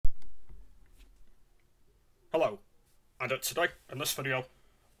Hello, and today in this video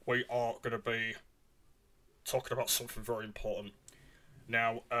we are going to be talking about something very important.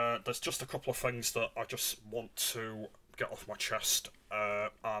 Now, there's just a couple of things that I just want to get off my chest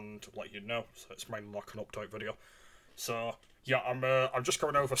and let you know. So it's mainly like an update video. So yeah, I'm just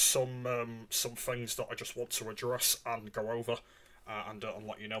going over some things that I just want to address and go over and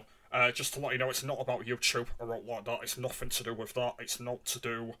let you know. Just to let you know, it's not about YouTube or anything like that. It's nothing to do with that. It's not to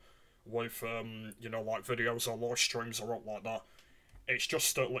do with like videos or live streams or anything like that. It's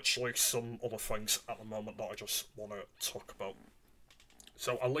just literally some other things at the moment that I just want to talk about.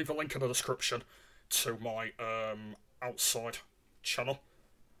 So I'll leave a link in the description to my outside channel,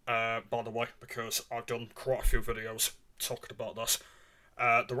 by the way, because I've done quite a few videos talking about this.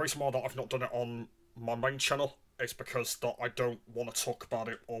 The reason why that I've not done it on my main channel is because that I don't want to talk about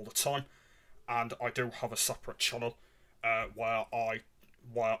it all the time, and I do have a separate channel where I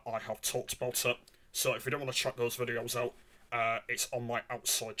have talked about it. So if you don't want to check those videos out, it's on my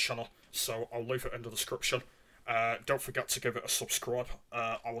outside channel, so I'll leave it in the description. Don't forget to give it a subscribe.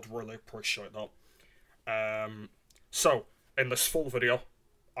 I would really appreciate that. So, in this full video,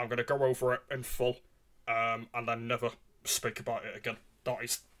 I'm going to go over it in full, and then never speak about it again. That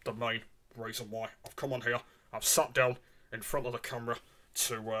is the main reason why I've come on here. I've sat down in front of the camera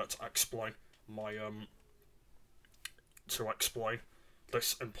to explain my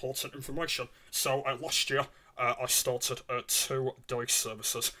this important information. So last year I started 2 day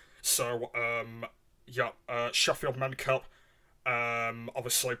services. So Sheffield Men Cup.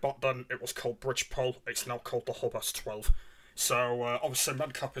 Obviously back then it was called Bridgepole. It's now called the Hub S12. So obviously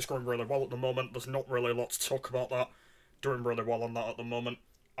Men Cup is going really well at the moment. There's not really a lot to talk about that. Doing really well on that at the moment.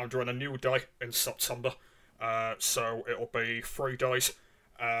 I'm doing a new day in September. So it'll be 3 days.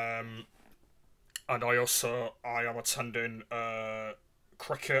 And I am attending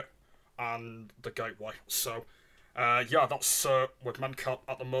cricket and the Gateway. So that's with Men Cup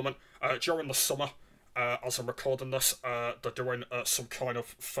at the moment. During the summer, as I'm recording this, they're doing some kind of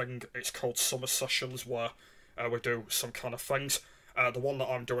thing. It's called Summer Sessions, where we do some kind of things. The one that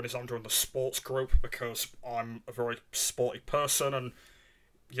I'm doing is I'm doing the sports group, because I'm a very sporty person, and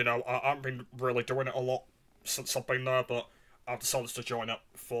I haven't been really doing it a lot since I've been there, but I've decided to join it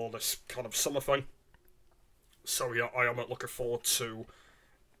for this kind of summer thing. So yeah, I am looking forward to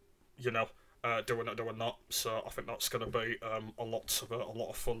doing that. So I think that's going to be a lot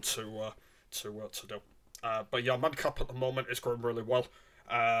of fun to do. But yeah, Men Cup at the moment is going really well.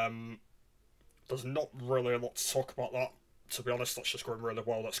 There's not really a lot to talk about that, to be honest. That's just going really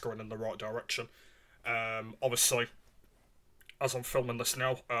well. That's going in the right direction. Obviously, as I'm filming this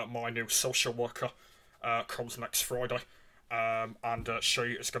now, my new social worker comes next Friday. And she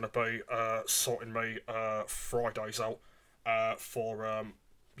is going to be sorting me Fridays out for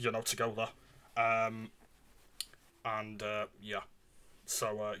to go there. That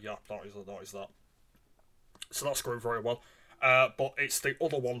is that. So that's going very well. But it's the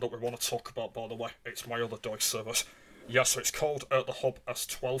other one that we want to talk about, by the way. It's my other dice service. Yeah, so it's called the Hub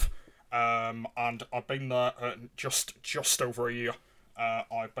S12. And I've been there just over a year.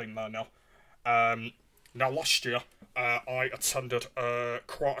 I've been there now. Now, last year, I attended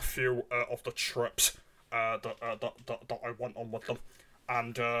quite a few of the trips that I went on with them,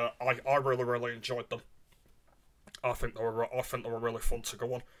 and I really enjoyed them. I think they were really fun to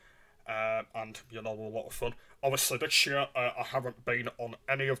go on, and they were a lot of fun. Obviously, this year I haven't been on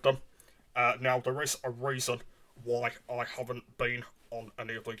any of them. Now, there is a reason why I haven't been on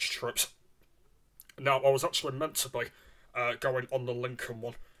any of these trips. Now, I was actually meant to be going on the Lincoln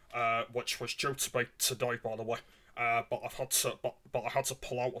one, which was due to be today, by the way. But I had to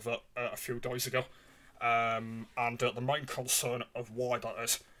pull out of it a few days ago. And the main concern of why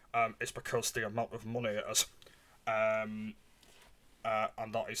that is because the amount of money it is. And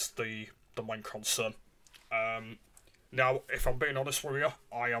that is the main concern. Now, if I'm being honest with you,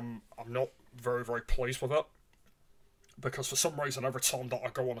 I'm not very, very pleased with it, because for some reason every time that I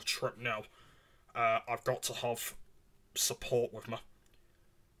go on a trip now, I've got to have support with me.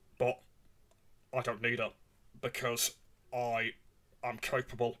 But I don't need it, because I am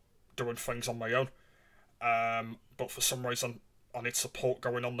capable doing things on my own. But for some reason I need support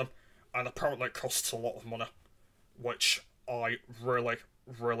going on them, and apparently it costs a lot of money, which I really,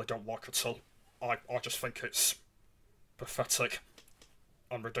 really don't like at all. I just think it's pathetic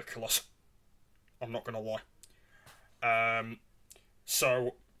and ridiculous. I'm not gonna lie.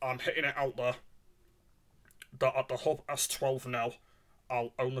 So I'm hitting it out there that at the Hub S12 now,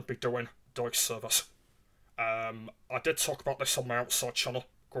 I'll only be doing dice service. I did talk about this on my outside channel,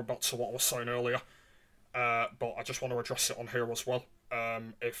 going back to what I was saying earlier, but I just want to address it on here as well.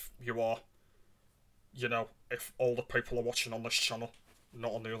 If you are you know, if all the people are watching on this channel,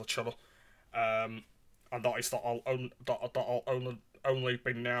 not on the other channel, and that is that I'll only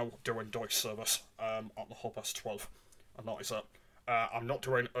be now doing dice service at the Hub S12, and that is it. I'm not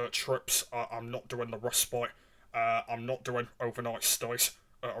doing trips. I'm not doing the respite. I'm not doing overnight stays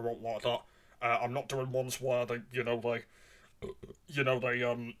or like that. I'm not doing ones where they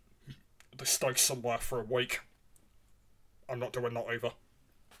stay somewhere for a week. I'm not doing that either,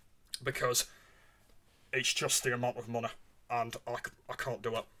 because it's just the amount of money, and I can't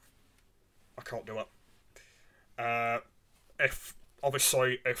do it. I can't do it. If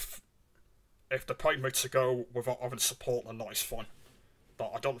obviously if they paid me to go without having support, then that is fine.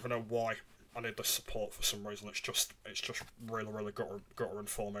 But I don't even know why I need this support for some reason. It's just really guttering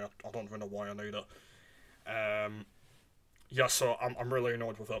for me. I don't even know why I need it. Yeah, so I'm really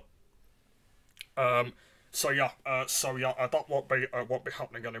annoyed with it. That won't be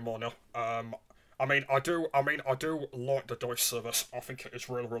happening anymore now. I mean, I do like the dice service. I think it is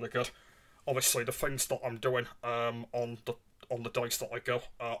really good. Obviously, the things that I'm doing on the dice that I go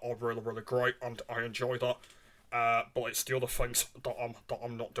are really great, and I enjoy that. But it's the other things that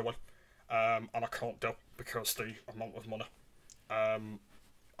I'm not doing, and I can't do because the amount of money, and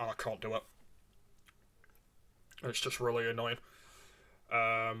I can't do it. It's just really annoying.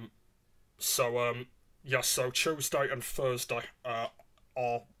 So Tuesday and Thursday are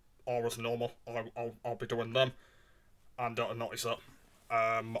as normal. I'll be doing them, and that is it.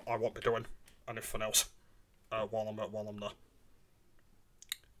 I won't be doing anything else while I'm there.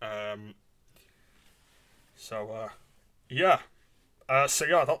 That's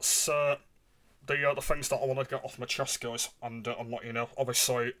the things that I want to get off my chest, guys, and let you know.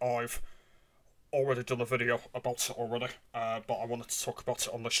 Obviously, I've already done a video about it already, but I wanted to talk about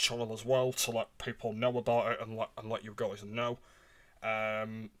it on this channel as well to let people know about it and let you guys know.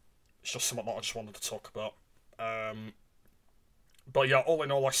 It's just something that I just wanted to talk about. But yeah, all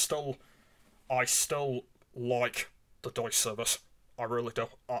in all, I still like the dice service. I really do.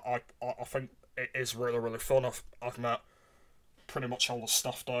 I think it is really fun. I've met pretty much all the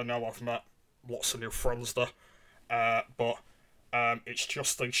staff there now. I've met lots of new friends there. But it's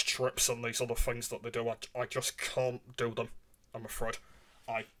just these trips and these other things that they do. I just can't do them. I'm afraid.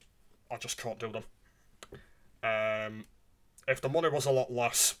 I just can't do them. If the money was a lot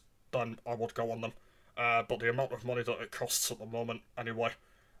less, then I would go on them. But the amount of money that it costs at the moment, anyway,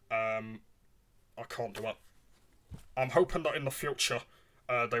 I can't do it. I'm hoping that in the future,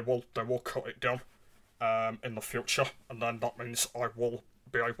 they will cut it down. In the future, and then that means I will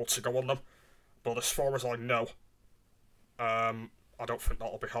be able to go on them. But as far as I know, I don't think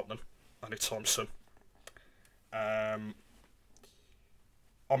that'll be happening anytime soon. I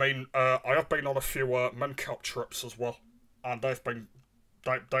have been on a few MenCap trips as well, and they haven't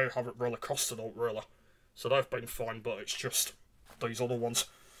really costed out really, so they've been fine. But it's just these other ones.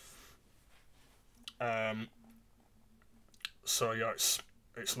 So yeah, it's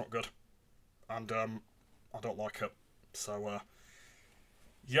not good, and I don't like it. So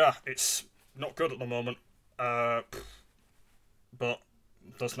yeah, it's not good at the moment. But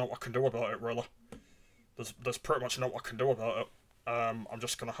there's not what I can do about it really. There's pretty much not what I can do about it. I'm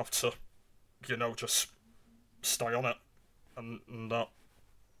just gonna have to, just stay on it and that.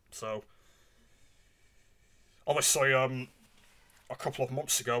 So obviously, a couple of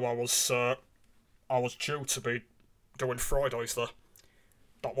months ago, I was due to be doing Fridays there.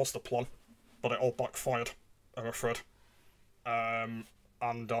 That was the plan, but it all backfired, I'm afraid. And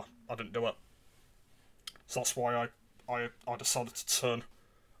I didn't do it. So that's why I decided to turn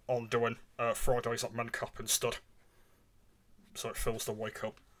on doing Fridays at MenCap instead. So it fills the wake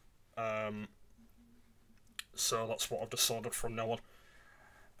up. So that's what I've decided from now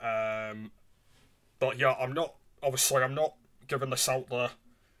on. But yeah, I'm not giving this out there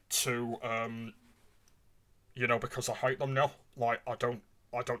to because I hate them now. Like I don't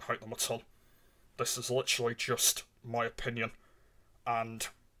hate them at all. This is literally just my opinion and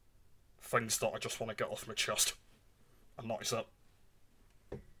things that I just want to get off my chest. And that is it.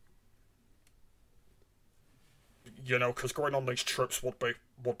 Because going on these trips would be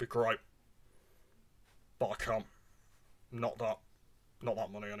great, but I can't. Not that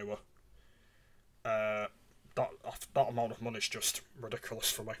money anyway. That amount of money is just ridiculous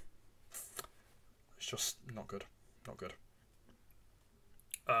for me. It's just not good. Not good.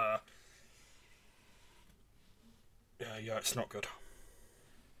 Yeah, it's not good.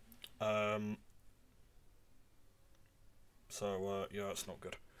 Yeah, it's not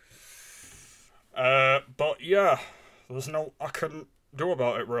good. But yeah, there's no I can do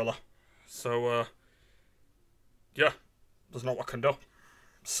about it really. So yeah, there's no what I can do.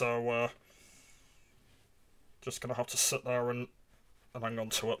 So Just gonna have to sit there and hang on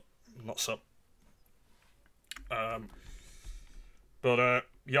to it, and that's it.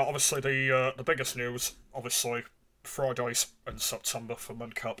 Yeah, obviously the biggest news, obviously, Fridays in September for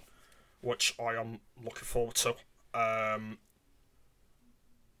Min Cup, which I am looking forward to.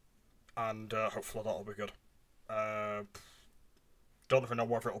 And hopefully that'll be good. Don't even know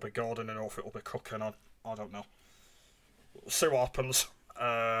whether it'll be gardening or if it'll be cooking. I don't know. We'll see what happens.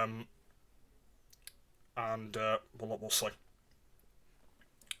 And we'll see.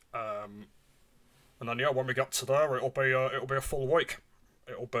 And then yeah, when we get to there, it'll be a full week.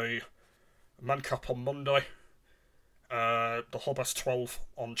 It'll be Min Cup on Monday, the Hub S12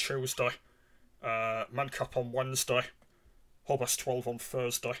 on Tuesday, Min Cup on Wednesday, Hub S12 on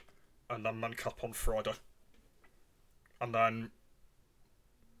Thursday, and then Min Cup on Friday. And then,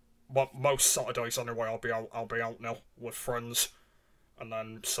 well, most Saturdays anyway, I'll be out now with friends, and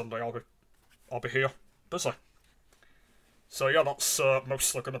then Sunday I'll be here busy. So yeah, that's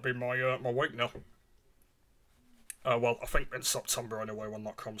mostly going to be my my week now. Well, I think in September anyway when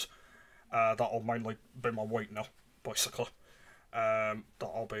that comes. That'll mainly be my week now, basically. That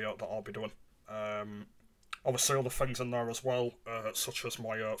I'll be doing. Obviously other things in there as well, such as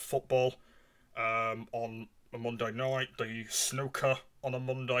my football on a Monday night, the snooker on a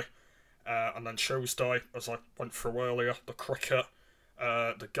Monday, and then Tuesday, as I went through earlier, the cricket,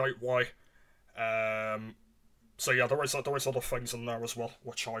 the gateway. So yeah, there is other things in there as well,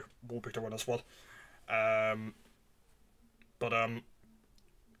 which I will be doing as well.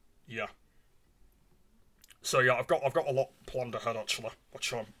 Yeah. So yeah, I've got a lot planned ahead actually,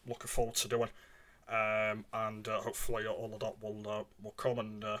 which I'm looking forward to doing. And hopefully all of that will come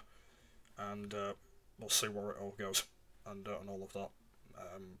and we'll see where it all goes and all of that.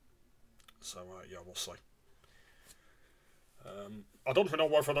 So yeah, we'll see. I don't even know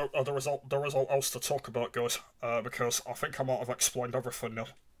whether there is else to talk about, guys, because I think I might have explained everything now.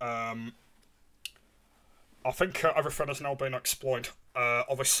 I think everything has now been explained.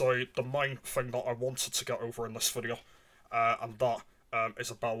 Obviously, the main thing that I wanted to get over in this video, and that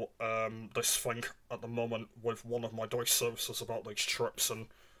is about this thing at the moment with one of my dice services about these trips and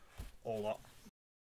all that.